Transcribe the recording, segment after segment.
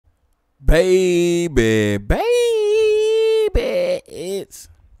Baby, it's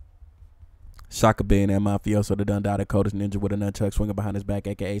Shaka Billionaire Mafioso, the Dundada coldest ninja with a nunchuck swinging behind his back,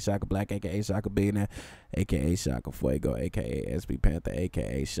 aka Shaka Black, aka Shaka Billionaire, aka Shaka Fuego, aka SB Panther,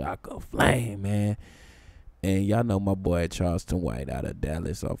 aka Shaka Flame, man. And y'all know my boy Charleston White out of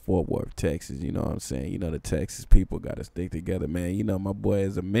Dallas or Fort Worth, Texas. You know what I'm saying? You know the Texas people got to stick together, man. You know my boy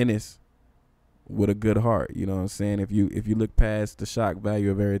is a menace with a good heart. You know what I'm saying? If you look past the shock value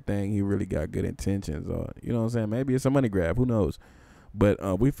of everything, he really got good intentions. Or you know what I'm saying? Maybe it's a money grab. Who knows?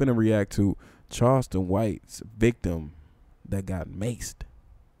 But we finna react to Charleston White's victim that got maced.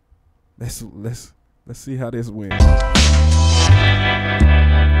 Let's see how this went.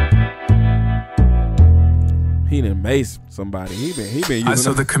 He done mace somebody. He been using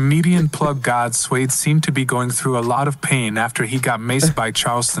So the comedian plug God Swade seemed to be going through a lot of pain after he got maced by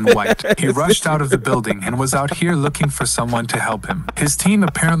Charleston White. He rushed out of the building and was out here looking for someone to help him. His team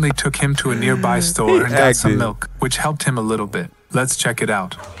apparently took him to a nearby store and got some milk, which helped him a little bit. Let's check it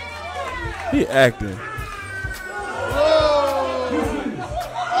out. He acting.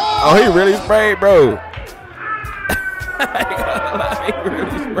 Oh, he really sprayed, bro. He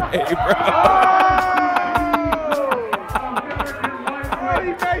really sprayed, bro.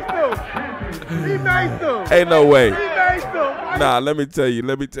 He maced him. Ain't no way. He maced him. Nah, let me tell you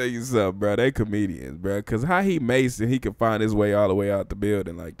something, bro. They comedians, bro. Cause how he maced and he can find his way all the way out the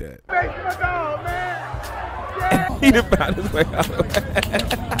building like that. Maced my dog, man. Yeah. He done found his way out the way.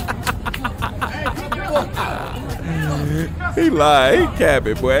 He lied. He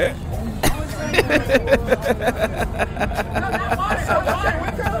capping, boy.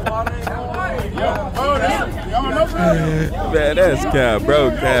 Man, that's cap,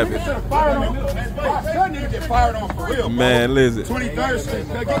 bro. Capping. Man, listen.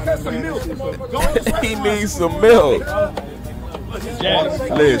 He needs some milk.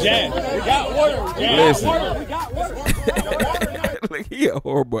 Listen. Look, he a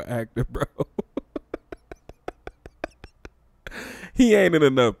horrible actor, bro. He ain't in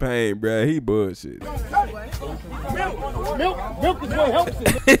enough pain, bro. He bullshit. Milk is what helps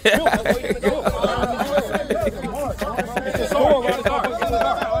it.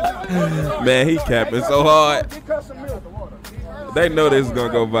 Man, he capping so hard. They know this is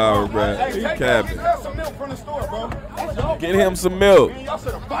gonna go viral, bro. He capping. Get him some milk.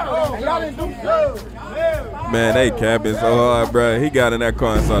 Man, they capping so hard, bro. He got in that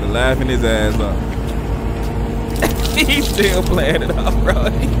car and started laughing his ass off. He's still playing it off, bro.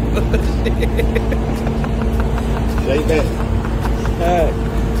 Shake back.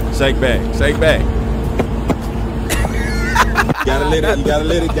 Shake back. Shake back. Gotta let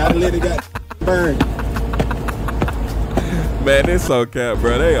it burn. Man, this so cap,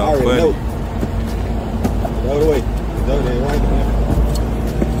 bro. They are funny. Throw it away.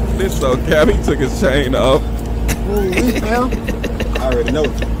 This so cap. He took his chain off. Ooh, I already know.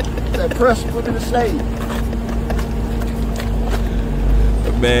 That pressure put in the shade.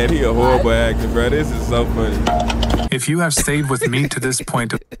 Man, he a horrible actor, bro. This is so funny. If you have stayed with me to this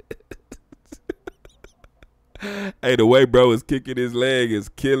point, hey, the way bro is kicking his leg is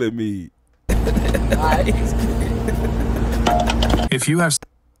killing me. If you have,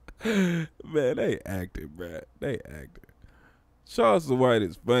 man, they acting, bro. They acting. Charleston White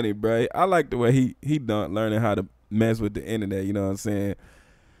is funny, bro. I like the way he done learning how to mess with the internet. You know what I'm saying?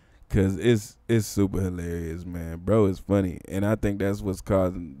 Cause it's super hilarious, man. Bro is funny, and I think that's what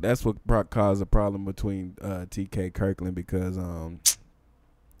caused a problem between TK Kirkland because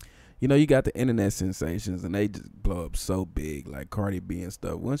you know you got the internet sensations and they just blow up so big like Cardi B and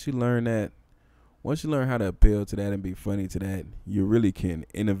stuff. Once you learn how to appeal to that and be funny to that, you really can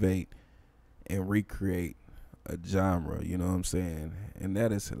innovate and recreate a genre. You know what I'm saying? And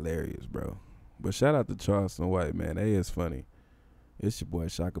that is hilarious, bro. But shout out to Charleston White, man. They is funny. It's your boy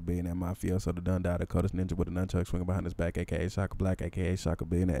Shaka Billionaire Mafioso, the Dundada coldest ninja with a nunchuck swinging behind his back, aka Shaka Black, aka Shaka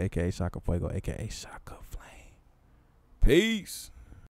Billionaire, aka Shaka Fuego, aka Shaka Flame. Peace.